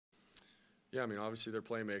Yeah, I mean, obviously they're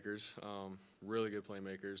playmakers, really good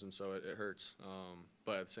playmakers, and so it hurts.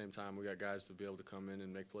 But at the same time, we got guys to be able to come in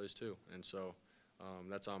and make plays too, and so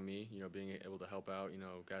that's on me. You know, being able to help out. You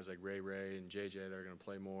know, guys like Ray and JJ that are going to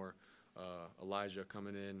play more. Elijah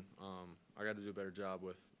coming in. I got to do a better job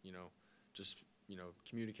with just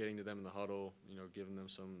communicating to them in the huddle. You know, giving them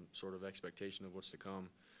some sort of expectation of what's to come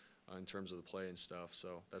in terms of the play and stuff.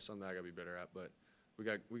 So that's something I got to be better at, but. We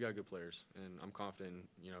got good players, and I'm confident.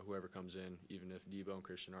 Whoever comes in, even if Debo and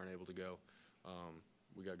Christian aren't able to go,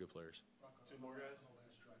 we got good players. Two more guys.